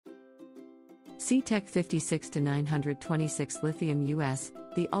CTEK 56-926 Lithium US,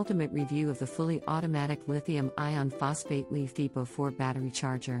 the ultimate review of the fully automatic lithium-ion phosphate LiFePO4 battery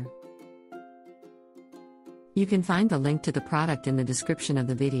charger. You can find the link to the product in the description of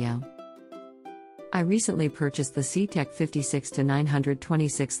the video. I recently purchased the CTEK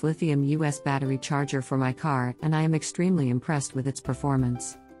 56-926 Lithium US battery charger for my car, and I am extremely impressed with its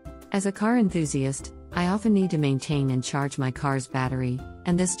performance. As a car enthusiast, I often need to maintain and charge my car's battery,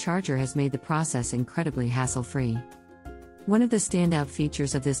 and this charger has made the process incredibly hassle-free. One of the standout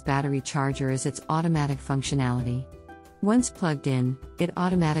features of this battery charger is its automatic functionality. Once plugged in, it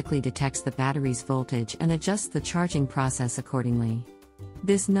automatically detects the battery's voltage and adjusts the charging process accordingly.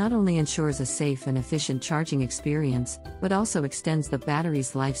 This not only ensures a safe and efficient charging experience, but also extends the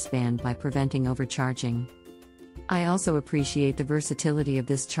battery's lifespan by preventing overcharging. I also appreciate the versatility of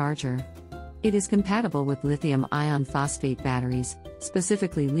this charger. It is compatible with lithium-ion phosphate batteries,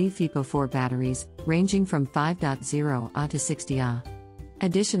 specifically LiFePO4 batteries, ranging from 5.0 Ah to 60 Ah.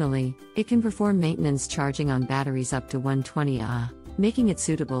 Additionally, it can perform maintenance charging on batteries up to 120 Ah, making it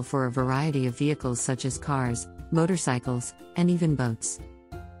suitable for a variety of vehicles such as cars, motorcycles, and even boats.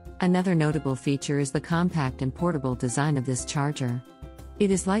 Another notable feature is the compact and portable design of this charger. It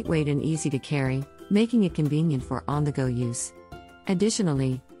is lightweight and easy to carry, making it convenient for on-the-go use.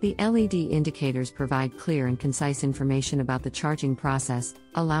 Additionally, the LED indicators provide clear and concise information about the charging process,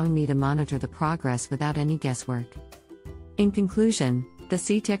 allowing me to monitor the progress without any guesswork. In conclusion, the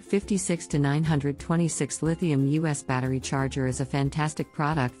CTEK 56-926 Lithium US battery charger is a fantastic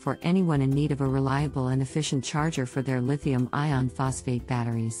product for anyone in need of a reliable and efficient charger for their lithium-ion phosphate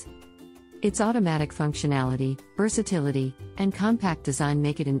batteries. Its automatic functionality, versatility, and compact design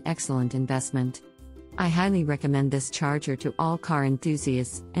make it an excellent investment. I highly recommend this charger to all car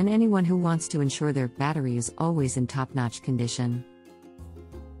enthusiasts and anyone who wants to ensure their battery is always in top-notch condition.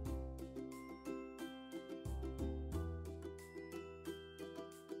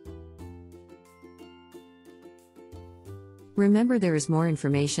 Remember, there is more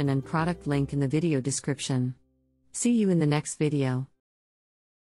information and product link in the video description. See you in the next video.